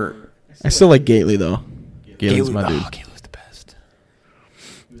was more. I still like Gately though. Gately's my dude. Gately was the best.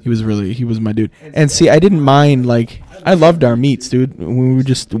 He was my dude. And see, I didn't mind, like, I loved our meets, dude. When we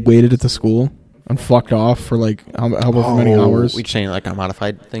just waited at the school and fucked off for, like, however many hours. We saying, like, our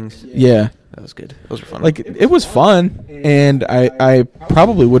modified things? Yeah. That was good. Those were fun. Like, it was fun, and I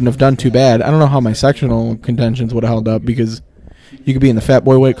probably wouldn't have done too bad. I don't know how my sectional contentions would have held up, because you could be in the fat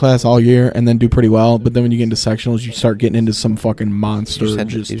boy weight class all year and then do pretty well, but then when you get into sectionals, you start getting into some fucking monster. You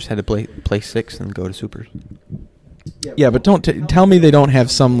just had to play 6 and go to supers. Yeah, but don't tell me they don't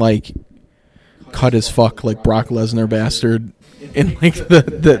have some, like, cut as fuck, like, Brock Lesnar bastard in, like,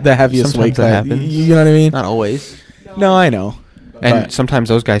 the heaviest weight class. You know what I mean? Not always. No, I know. And sometimes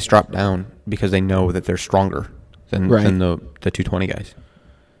those guys drop down because they know that they're stronger than the 220 guys.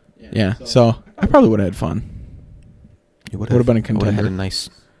 Yeah, so I probably would have had fun. You would have been a contender. Would have had a nice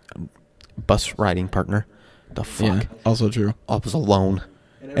bus riding partner. The fuck? Yeah, also true. I was alone.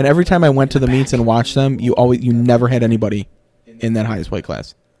 And every time I went to the meets and watched them, you never had anybody in that highest weight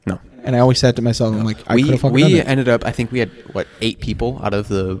class. No. And I always said to myself, I'm like, I could have fucking done it. Ended up, I think we had, 8 people out of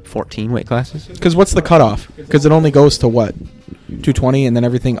the 14 weight classes? Because what's the cutoff? Because it only goes to what? 220, and then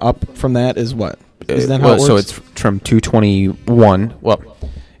everything up from that is what? Is that how it works? So it's from 221. Well,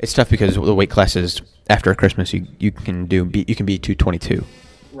 it's tough because the weight classes after Christmas you can be 222.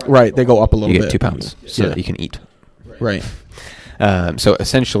 Right, they go up a little bit. You get 2 pounds so that you can eat. Right. So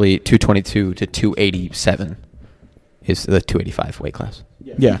essentially 222 to 287 is the 285 weight class.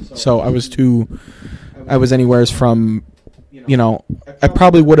 Yeah. So I was anywhere from, I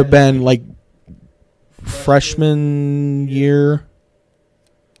probably would have been like freshman year,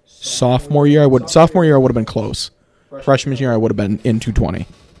 sophomore year I would have been close. Freshman year I would have been in 220.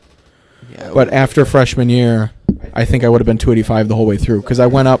 Yeah, but after freshman year, I think I would have been 285 the whole way through because I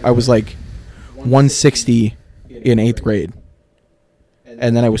went up. I was like 160 in 8th grade,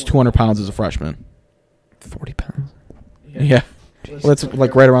 and then I was 200 pounds as a freshman. 40 pounds. Yeah. Well, that's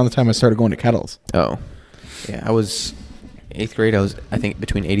like right around the time I started going to kettles. Oh. Yeah, I was 8th grade. I was, I think,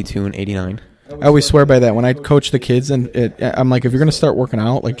 between 82 and 89. I always swear by that. When I coach the kids, and I'm like, if you're going to start working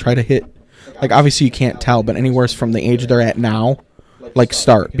out, like, try to hit, like, obviously you can't tell, but anywhere from the age they're at now, like,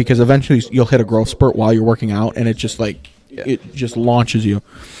 start. Because eventually you'll hit a growth spurt while you're working out, and it just, like, it just launches you.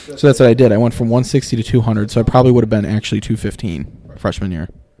 So that's what I did. I went from 160 to 200, so I probably would have been actually 215 freshman year.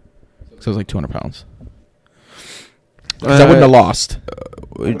 So it was like 200 pounds. 'Cause I wouldn't have lost.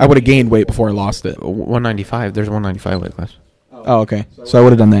 I would have gained weight before I lost it. 195. There's a 195 weight class. Oh, okay. So I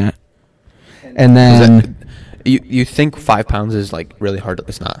would have done that. And then You think 5 pounds is like really hard?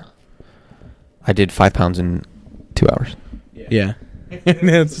 It's not. I did 5 pounds in 2 hours. yeah,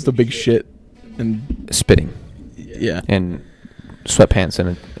 it's just a big shit. And Spitting yeah, and sweatpants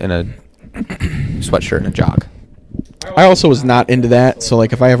and a sweatshirt and a jog. I also was not into that. So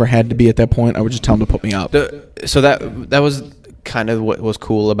like, if I ever had to be at that point, I would just tell them to put me up. So that was kind of what was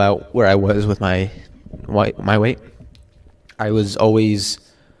cool about where I was with my weight. I was always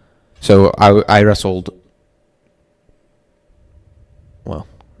I wrestled. Well,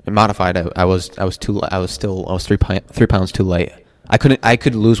 in modified, I was 3 pounds too light. I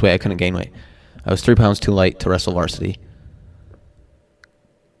could lose weight. I couldn't gain weight. I was 3 pounds too light to wrestle varsity.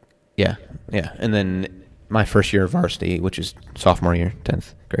 Yeah. And then my first year of varsity, which is sophomore year,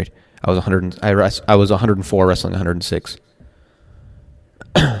 10th grade, I was 104 wrestling 106.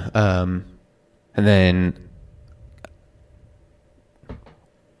 And then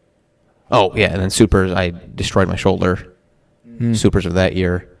and then supers, I destroyed my shoulder. Supers of that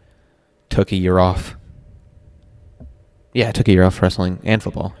year. Took a year off. Yeah, I took a year off wrestling and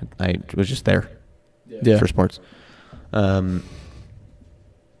football. I was just there for sports. No,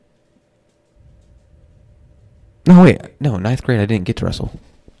 ninth grade I didn't get to wrestle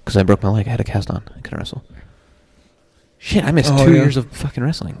because I broke my leg. I had a cast on. I couldn't wrestle. Shit, I missed 2 years of fucking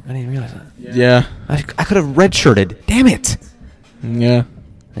wrestling. I didn't even realize that. Yeah. I could have redshirted. Damn it. Yeah.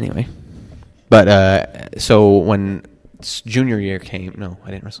 Anyway. But, so when junior year came... No,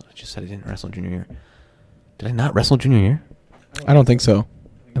 I didn't wrestle. I just said I didn't wrestle junior year. Did I not wrestle junior year? I don't think so.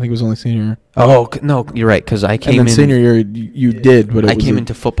 I think it was only senior year. Oh, no, you're right, because I came in... And then senior year, you did, but I came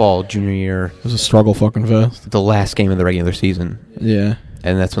into football junior year... It was a struggle fucking fest. The last game of the regular season. Yeah.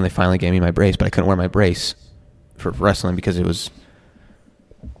 And that's when they finally gave me my brace, but I couldn't wear my brace for wrestling because it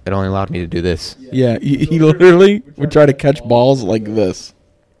only allowed me to do this. Yeah, he literally would try to catch balls like this.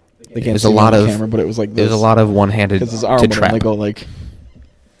 They can't There's see a lot on the of camera, but it was like this. There's a lot of one-handed because his arm to would trap. only go like...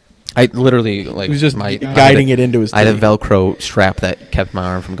 I literally like He was just my guiding it into his I had a teeth. Velcro strap that kept my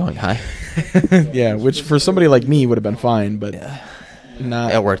arm from going high. Yeah, which for somebody like me would have been fine, but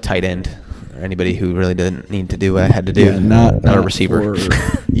not... Or a tight end, or anybody who really didn't need to do what I had to do. Yeah, not a receiver.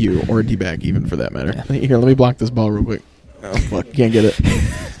 For you, or a D-back even, for that matter. Yeah. Here, let me block this ball real quick. Oh, fuck, can't get it.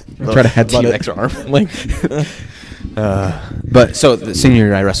 Try to headbutt it. Extra arm. Like... But so the senior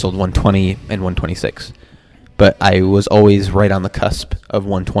year I wrestled 120 and 126, but I was always right on the cusp of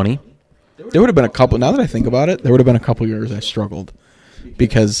 120. There would have been a couple. Now that I think about it, there would have been a couple years I struggled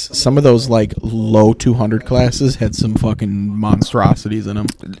because some of those like low 200 classes had some fucking monstrosities in them.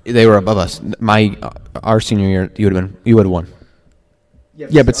 They were above us. Our senior year, you would have won.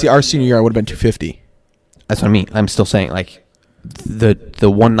 Yeah, but see, our senior year I would have been 250. That's what I mean. I'm still saying like the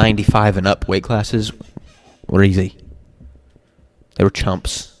 195 and up weight classes were easy. They were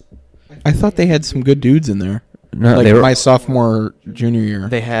chumps. I thought they had some good dudes in there. No, like they were my sophomore, junior year.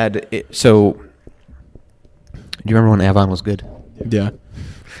 They had it, so. Do you remember when Avon was good? Yeah.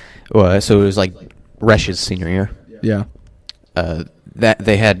 Well, so it was like Resh's senior year. Yeah. That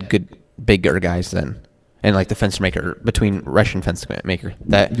they had good bigger guys then, and like the fence maker between Resh and fence maker.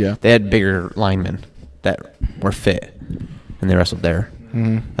 They had bigger linemen that were fit, and they wrestled there.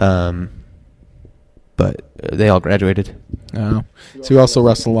 Mm-hmm. But they all graduated. Oh. So we also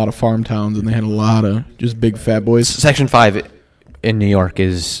wrestled a lot of farm towns, and they had a lot of just big fat boys. Section 5 in New York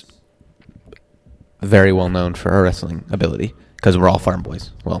is very well known for our wrestling ability because we're all farm boys.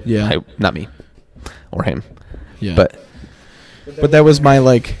 Well, yeah. Not me or him. Yeah. But that was my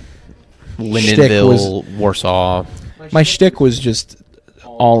like Lindenville, Warsaw. My shtick was just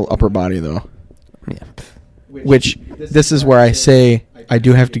all upper body though. Yeah. Which this is where I say I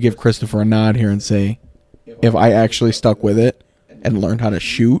do have to give Christopher a nod here and say, if I actually stuck with it and learned how to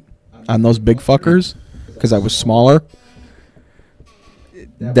shoot on those big fuckers, because I was smaller,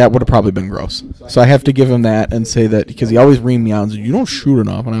 that would have probably been gross. So I have to give him that and say that, because he always reamed me out and said, you don't shoot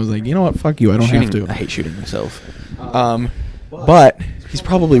enough. And I was like, you know what, fuck you, I don't have to. I hate shooting myself. But he's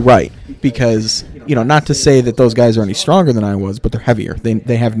probably right, because, you know, not to say that those guys are any stronger than I was, but they're heavier.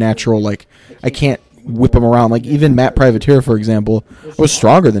 They have natural, like, I can't whip them around. Like, even Matt Privateer, for example, was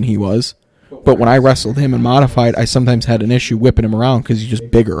stronger than he was. But when I wrestled him and modified, I sometimes had an issue whipping him around because he's just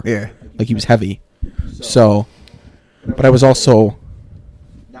bigger. Yeah. Like, he was heavy. So, but I was also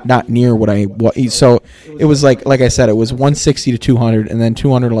not near what I was. So, it was like I said, it was 160 to 200, and then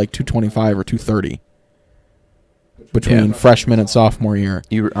 200 to like 225 or 230 between freshman and sophomore year.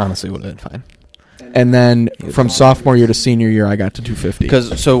 You honestly would have been fine. And then from sophomore year to senior year, I got to 250.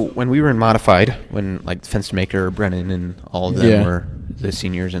 Because so when we were in modified, when like Fence Maker, Brennan, and all of them Yeah. were the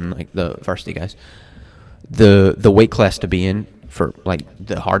seniors and like the varsity guys, the weight class to be in for like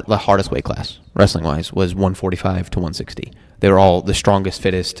the hardest weight class wrestling wise was 145 to 160. They were all the strongest,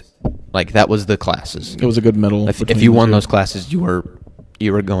 fittest. Like that was the classes. It was a good middle. If between you the won two. those classes, you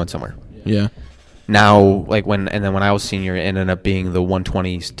were going somewhere. Yeah. Now, like when I was senior, it ended up being the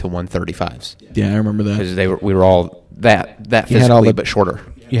 120s to 135s Yeah, I remember that. because we were all that You had all physically the- but shorter.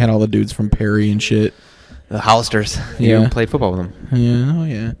 You had all the dudes from Perry and shit. The Hollisters. Yeah. You played football with them. Yeah, oh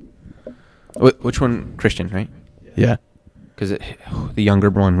yeah. Which one? Christian, right? Yeah. Because the younger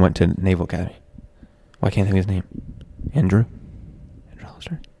one went to Naval Academy. Why can't I think of his name? Andrew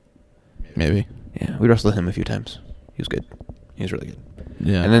Hollister. Maybe. Yeah, we wrestled him a few times. He was good. He was really good.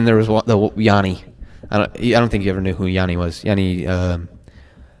 Yeah. And then there was Yanni. I don't think you ever knew who Yanni was. Yanni,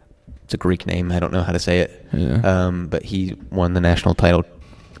 it's a Greek name. I don't know how to say it. Yeah. But he won the national title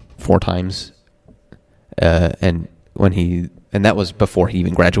 4 times. And that was before he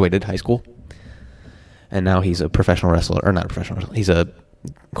even graduated high school. And now he's a professional wrestler, or not a professional wrestler. He's a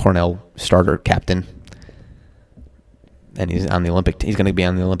Cornell starter captain. And he's on the Olympic. He's going to be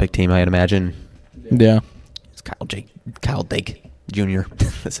on the Olympic team, I'd imagine. Yeah. It's Kyle Dake Jr.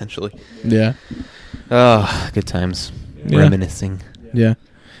 essentially. Yeah. Oh, good times. Yeah. Reminiscing. Yeah.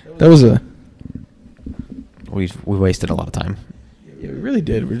 That was We wasted a lot of time. Yeah, we really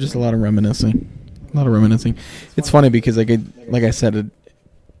did. We're just a lot of reminiscing. It's funny because like I said,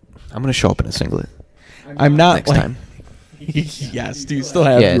 I'm gonna show up in a singlet I'm not next like, time. Yes, do you still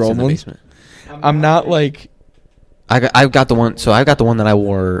have Yeah, your it's old in the ones? basement. I'm not like I've got the one. So I've got the one that I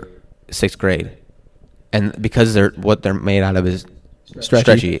wore 6th grade, and because what they're made out of is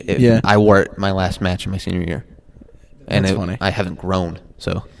Stretchy. Yeah. I wore it my last match in my senior year, and That's funny. I haven't grown.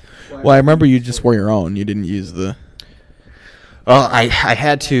 So, well, I remember you just wore your own. You didn't use the. I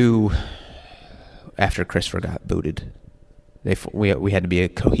had to after Christopher got booted. We had to be a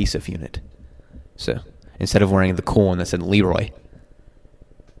cohesive unit. So instead of wearing the cool one that said Leroy,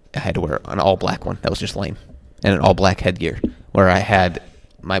 I had to wear an all black one. That was just lame, and an all black headgear. Where I had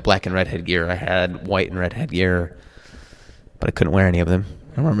my black and red headgear, I had white and red headgear, but I couldn't wear any of them.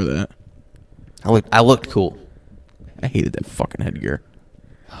 I remember that. I looked cool. I hated that fucking headgear.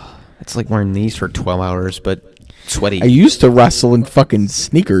 It's like wearing these for 12 hours, but sweaty. I used to wrestle in fucking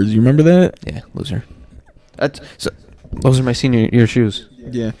sneakers. You remember that? Yeah, loser. Those are my senior year shoes.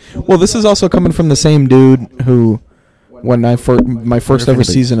 Yeah. Well, this is also coming from the same dude who, when my first ever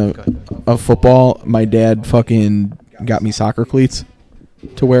season of football, my dad fucking got me soccer cleats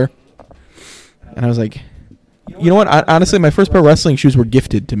to wear, and I was like, you know what? Honestly, my first pair of wrestling shoes were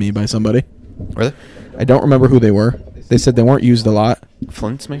gifted to me by somebody. Were they? I don't remember who they were. They said they weren't used a lot.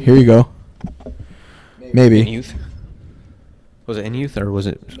 Flints, maybe? Here you go. In Maybe. youth? Was it in youth, or was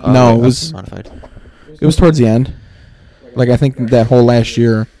it... No, it was... modified. It was towards the end. Like, I think that whole last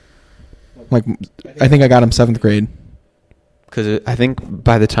year, like, I think I got him 7th grade. Because I think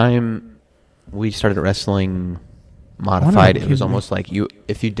by the time we started wrestling modified, it was almost like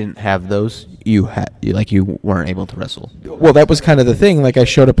if you didn't have those, you weren't able to wrestle. Well, that was kind of the thing. Like, I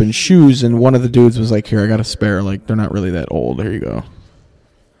showed up in shoes, and one of the dudes was like, here, I got a spare. Like, they're not really that old. Here you go.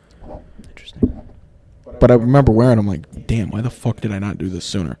 Interesting. But I remember wearing them like, damn, why the fuck did I not do this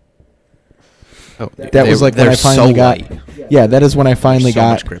sooner? Oh, That was like when I finally got... light. Yeah, that is when I finally so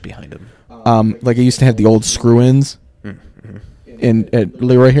got... much grip behind them. Like, I used to have the old screw-ins Mm-hmm. at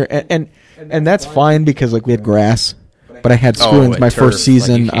Leroy here. And that's fine because, like, we had grass. But I had screw-ins at my turf, first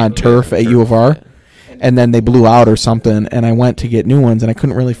season like you on can't do it turf on at turf. U of R. Yeah. And then they blew out or something, and I went to get new ones, and I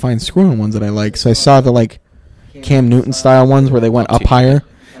couldn't really find screw-in ones that I liked. So I saw the, like, Cam Newton-style ones where they went up higher.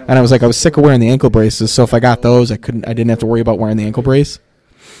 And I was like, I was sick of wearing the ankle braces, so if I got those, I didn't have to worry about wearing the ankle brace.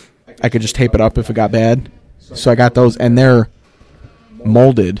 I could just tape it up if it got bad. So I got those, and they're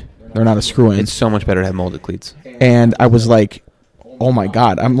molded. They're not a screw-in. It's so much better to have molded cleats. And I was like, oh my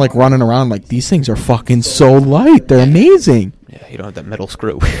God. I'm like running around like, these things are fucking so light. They're amazing. Yeah, you don't have that metal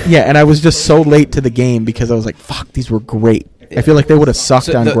screw. Yeah, and I was just so late to the game because I was like, fuck, these were great. I feel like they would have sucked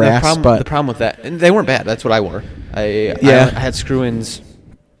So on the grass, problem, but... the problem with that, and they weren't bad. That's what I wore. I had screw-ins.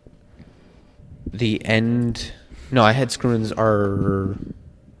 The end. No, I had screw-ins are.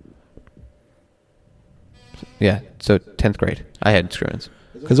 Yeah, so 10th grade, I had screw-ins.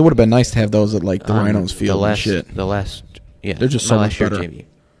 Because it would have been nice to have those at like the Rhinos field and shit. Yeah, They're just my so last much year better. JV.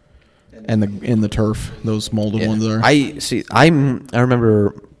 And in the turf, those molded Yeah. ones are. I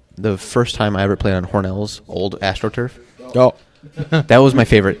remember the first time I ever played on Hornell's old AstroTurf. Oh, That was my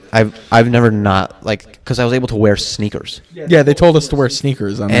favorite. I've never not like because I was able to wear sneakers. Yeah, they told us to wear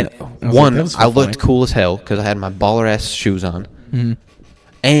sneakers on And it. I looked cool as hell because I had my baller ass shoes on,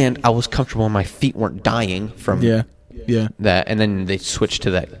 and I was comfortable. And my feet weren't dying from Yeah. that. And then they switched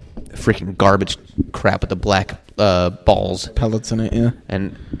to that freaking garbage crap with the black balls, Pellets in it, yeah.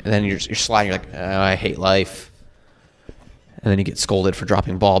 and then you're sliding. You're like, oh, I hate life. And then you get scolded for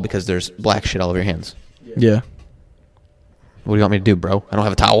dropping ball because there's black shit all over your hands. Yeah. What do you want me to do, bro? I don't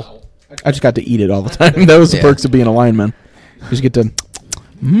have a towel. I just got to eat it all the time. That was the Yeah. perks of being a lineman. You just get to,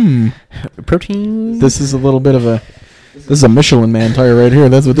 Protein. this is a little bit of a, this is a Michelin Man tire right here.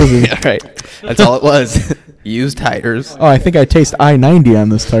 That's what this is. Yeah, right. That's all it was. Used tires. Oh, I think I taste I-90 on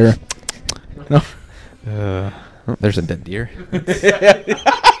this tire. No. Oh, there's a dead deer.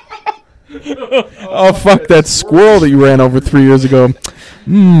 Oh, fuck that squirrel that you ran over 3 years ago.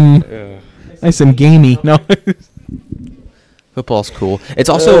 Nice and gamey. No. Football's cool. It's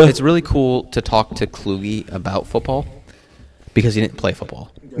also it's really cool to talk to Kluge about football because he didn't play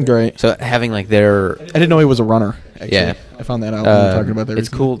football. Great. So having like their I didn't know he was a runner. Actually. Yeah. I found that out when we were talking about that. it's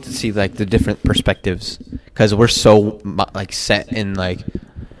recently. cool to see like the different perspectives because we're so like set in like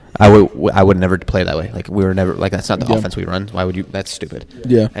I would never play that way. Like we were never like that's not the Yeah. offense we run. Why would you? That's stupid.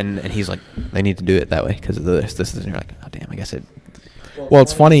 Yeah. And he's like they need to do it that way because of this. And you're like, oh damn, I guess it. Well,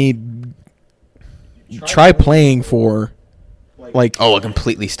 it's funny. Try playing for, like, Oh, a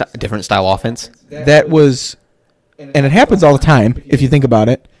completely different style offense. that was, and it happens all the time if you think about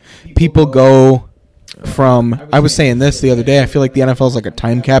it. People go from, I was saying this the other day, I feel like the NFL is like a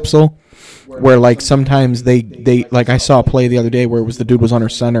time capsule where like sometimes they like I saw a play the other day where it was the dude was under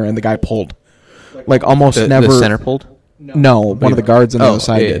center and the guy pulled. Like almost never. The center pulled. No, one of the guards on the Oh, other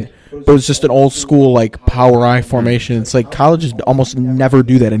side yeah, did. yeah. But it was just an old school like power eye formation. It's like colleges almost never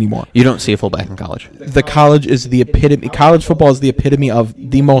do that anymore. You don't see a fullback in college. The college is the epitome. College football is the epitome of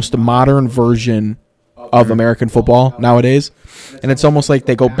the most modern version of American football nowadays, and it's almost like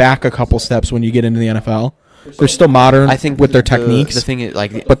they go back a couple steps when you get into the NFL. They're still modern, I think with their techniques. The thing is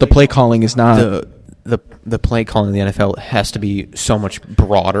like, but the play calling is not. the play calling in the NFL has to be so much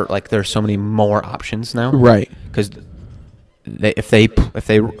broader. Like there's so many more options now. Right. Because if they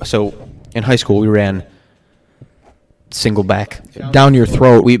so in high school we ran single back. Down your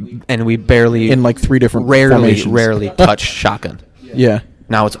throat. We barely in like 3 different formations. rarely touch shotgun. Yeah.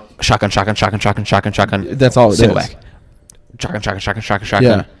 Now it's shotgun. That's all it single is. back. Shotgun.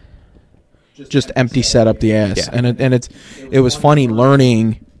 Yeah. Just empty set up the ass, Yeah. and it was funny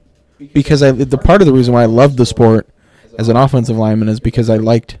learning because the part of the reason why I loved the sport as an offensive lineman is because I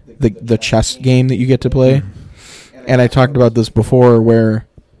liked the chess game that you get to play, and I talked about this before where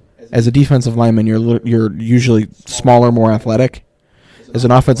as a defensive lineman you're usually smaller, more athletic. As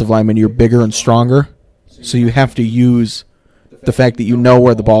an offensive lineman you're bigger and stronger, so you have to use the fact that you know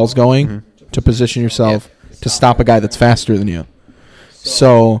where the ball's going to position yourself to stop a guy that's faster than you.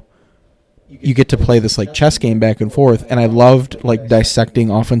 So you get to play this like chess game back and forth, and I loved like dissecting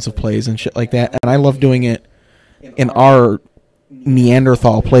offensive plays and shit like that, and I loved doing it in our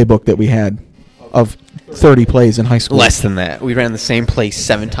Neanderthal playbook that we had of 30 plays in high school. Less than that. We ran the same play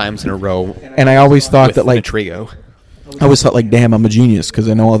 7 times in a row. And I always thought with that like Trigo. I always thought like, damn, I'm a genius because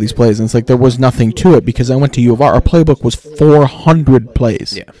I know all these plays, and it's like there was nothing to it because I went to U of R. Our playbook was 400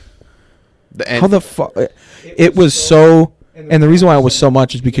 plays. Yeah. How the fuck? It was so. And the reason why it was so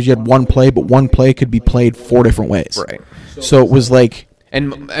much is because you had one play, but one play could be played 4 different ways. Right. So it was like,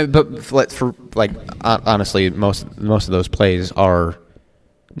 But for like honestly, most of those plays are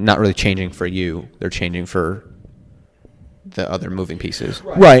not really changing for you. They're changing for the other moving pieces.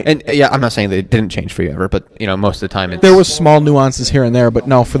 right. And yeah, I'm not saying that it didn't change for you ever, but you know, most of the time it's There was small nuances here and there, but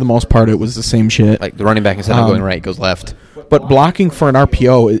no, for the most part, it was the same shit. like the running back instead of going right goes left. But blocking for an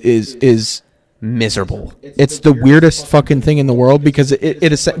RPO is Miserable. it's the weirdest fucking thing in the world because it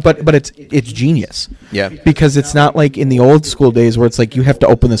is, but it's genius. Yeah. Because it's not like in the old school days where it's like you have to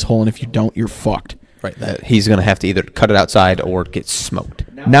open this hole, and if you don't, you're fucked. Right. That he's gonna have to either cut it outside or get smoked.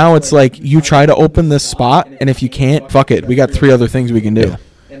 Now it's like you try to open this spot, and if you can't, fuck it. We got 3 other things we can do.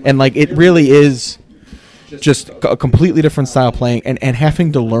 And like it really is just a completely different style playing, and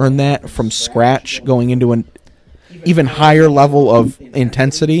having to learn that from scratch going into an even higher level of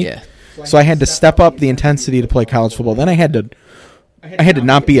intensity. Yeah. So I had to step up the intensity to play college football. Then I had to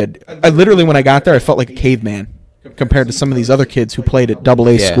not be I literally, when I got there, I felt like a caveman compared to some of these other kids who played at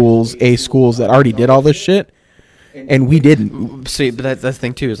AA schools, A schools that already did all this shit. And we didn't. See, but that's the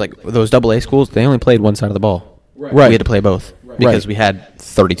thing too is like those AA schools, they only played one side of the ball. Right. We had to play both because Right. we had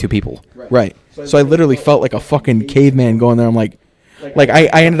 32 people. Right. So I literally felt like a fucking caveman going there. I'm like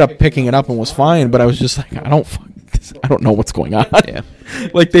I ended up picking it up and was fine, but I was just like, I don't I don't know what's going on. Yeah.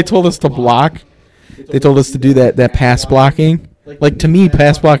 Like, they told us to block. They told us to do that pass blocking. Like, to me,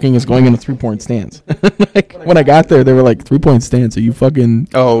 pass blocking is going in a 3-point stance. Like, when I got there, they were like, 3-point stance. Are you fucking...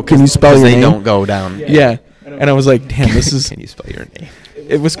 Oh, can you spell your they name? don't go down. Yeah. And I was like, damn, this is... Can you spell your name?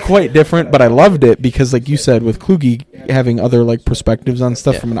 It was quite different, but I loved it because, like you said, with Kluge having other, like, perspectives on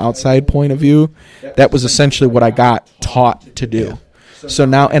stuff from an outside point of view, that was essentially what I got taught to do. So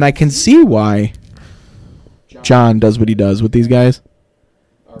now, and I can see why John does what he does with these guys.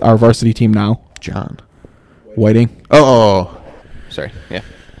 Our varsity team now. John. Whiting. Oh. Sorry. Yeah.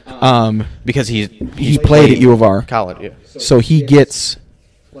 Because he played at U of R. College, yeah. So he gets...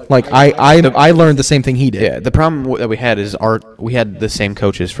 Like, I learned the same thing he did. Yeah, the problem that we had is we had the same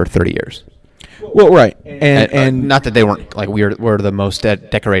coaches for 30 years. Well, right. And not that they weren't, like, we're the most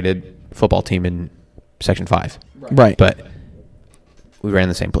decorated football team in Section 5. Right. But we ran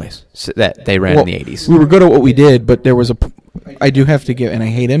the same place that they ran in the 80s. We were good at what we did, but there was I do have to give, and I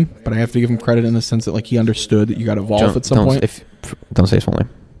hate him, but I have to give him credit in the sense that, like, he understood that you got to evolve at some point. Don't say his full name.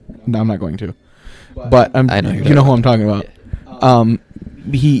 No, I'm not going to. But I know you know who I'm talking about.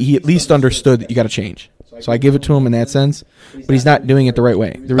 He at least understood that you got to change. So I give it to him in that sense, but he's not doing it the right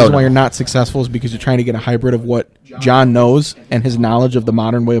way. The reason why you're not successful is because you're trying to get a hybrid of what John knows and his knowledge of the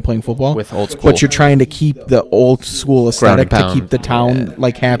modern way of playing football with old school. But you're trying to keep the old school aesthetic to keep the town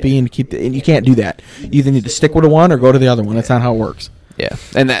like happy and and you can't do that. You either need to stick with one or go to the other one. That's not how it works. Yeah,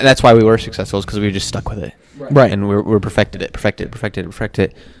 and that's why we were successful, is because we were just stuck with it. Right. And we're perfected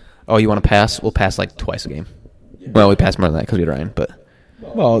it. Oh, you want to pass? We'll pass like twice a game. Well, we passed more than that because we had Ryan, but...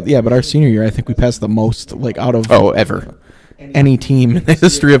 Well, yeah, but our senior year, I think we passed the most, like, out of... ever. Any team in the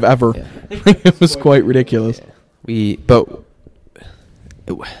history of ever. Yeah. It was quite ridiculous. We had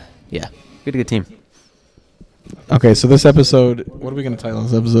a good team. Okay, so this episode... What are we going to title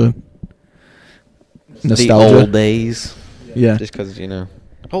this episode? Nostalgia? The old days. Yeah. Just because,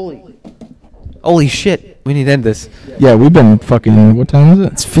 Holy shit. We need to end this. Yeah, we've been fucking... What time is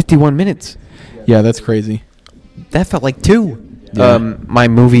it? It's 51 minutes. Yeah, that's crazy. That felt like 2. Yeah. My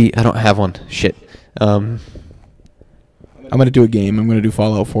movie, I don't have one. Shit. I'm going to do a game. I'm going to do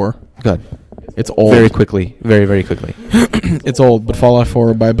Fallout 4. Good. It's old. Very quickly. Very, very quickly. It's old, but Fallout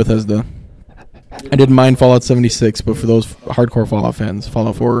 4 by Bethesda. I didn't mind Fallout 76, but for those hardcore Fallout fans,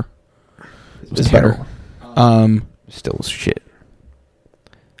 Fallout 4 is better. Still shit.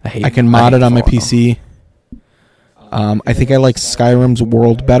 I can mod it on my PC. I think I like Skyrim's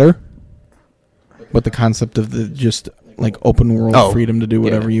world better, but the concept of the just like open world freedom to do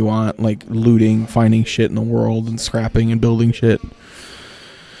whatever you want, like looting, finding shit in the world, and scrapping and building shit.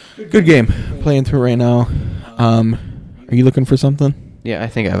 Good game. Playing through right now. Are you looking for something? Yeah, I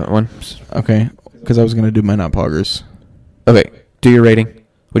think I have one. Okay, because I was gonna do my not poggers. Okay, do your rating.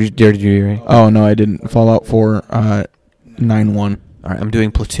 What did you do your rating? Oh no, I didn't. Fallout 4, 9-1. All right, I'm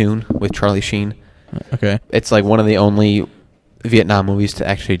doing Platoon with Charlie Sheen. Okay. It's like one of the only Vietnam movies to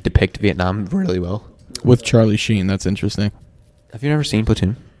actually depict Vietnam really well. With Charlie Sheen, that's interesting. Have you never seen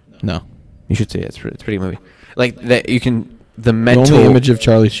Platoon? No. You should see it. It's a pretty good movie. Like that, you can the The mental only image of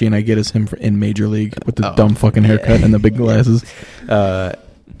Charlie Sheen I get is him in Major League with the dumb fucking haircut and the big glasses. But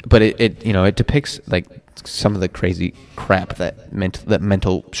it depicts like some of the crazy crap that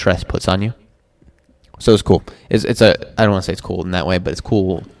mental stress puts on you. So it's cool. It's I don't want to say it's cool in that way, but it's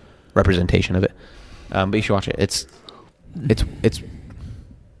cool representation of it. But you should watch it. It's good. It's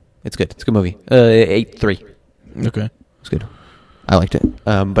a good movie. 8-3. Okay. It's good. I liked it.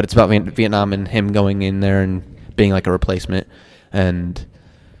 But it's about Vietnam and him going in there and being like a replacement and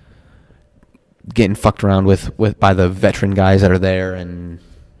getting fucked around with by the veteran guys that are there and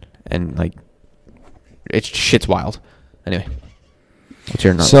like shit's wild. Anyway. What's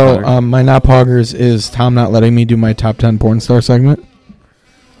your my not poggers is Tom not letting me do my top 10 porn star segment.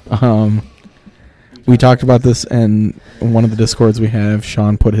 We talked about this in one of the Discords we have.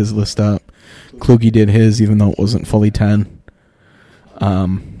 Sean put his list up. Kluge did his, even though it wasn't fully 10.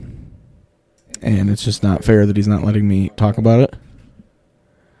 And it's just not fair that he's not letting me talk about it.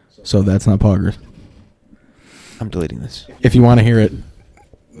 So that's not poggers. I'm deleting this. If you want to hear it,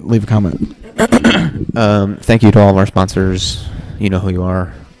 leave a comment. Thank you to all of our sponsors. You know who you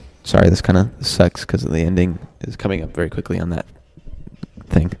are. Sorry, this kind of sucks because the ending is coming up very quickly on that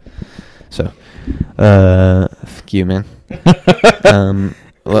thing. So, fuck you, man. Love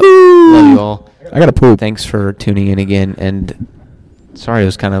you all. I gotta poop. Thanks for tuning in again. And sorry, it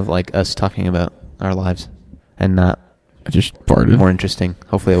was kind of like us talking about our lives and not I just farted. More interesting.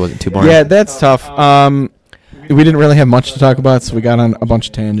 Hopefully, it wasn't too boring. Yeah, that's tough. We didn't really have much to talk about, so we got on a bunch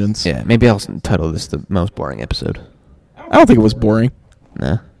of tangents. Yeah, maybe I'll title this the most boring episode. I don't think it was boring.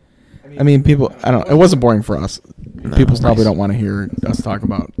 Nah. I mean, people. I don't. It wasn't boring for us. No, People it's probably nice. don't want to hear us talk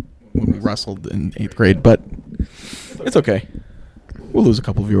about when we wrestled in 8th grade, but it's okay. We'll lose a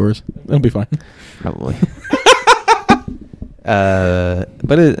couple viewers. It'll be fine. Probably. But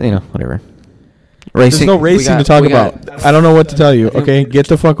whatever. Racing. There's no we racing got- to talk we got about. I don't know what to tell you. Okay, get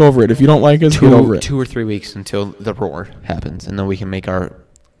the fuck over it. If you don't like us, get over it. 2 or 3 weeks until the Roar happens, and then we can make our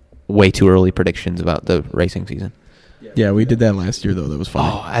way too early predictions about the racing season. Yeah, we did that last year though. That was Oh,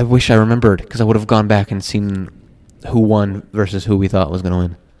 fun. I wish I remembered, because I would have gone back and seen who won versus who we thought was going to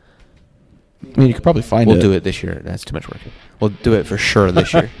win. I mean, you could probably find it. We'll do it this year. That's too much work. We'll do it for sure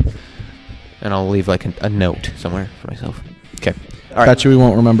this year. And I'll leave like a note somewhere for myself. Okay. All right. Bet you we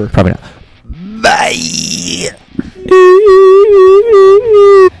won't remember. Probably not. Bye.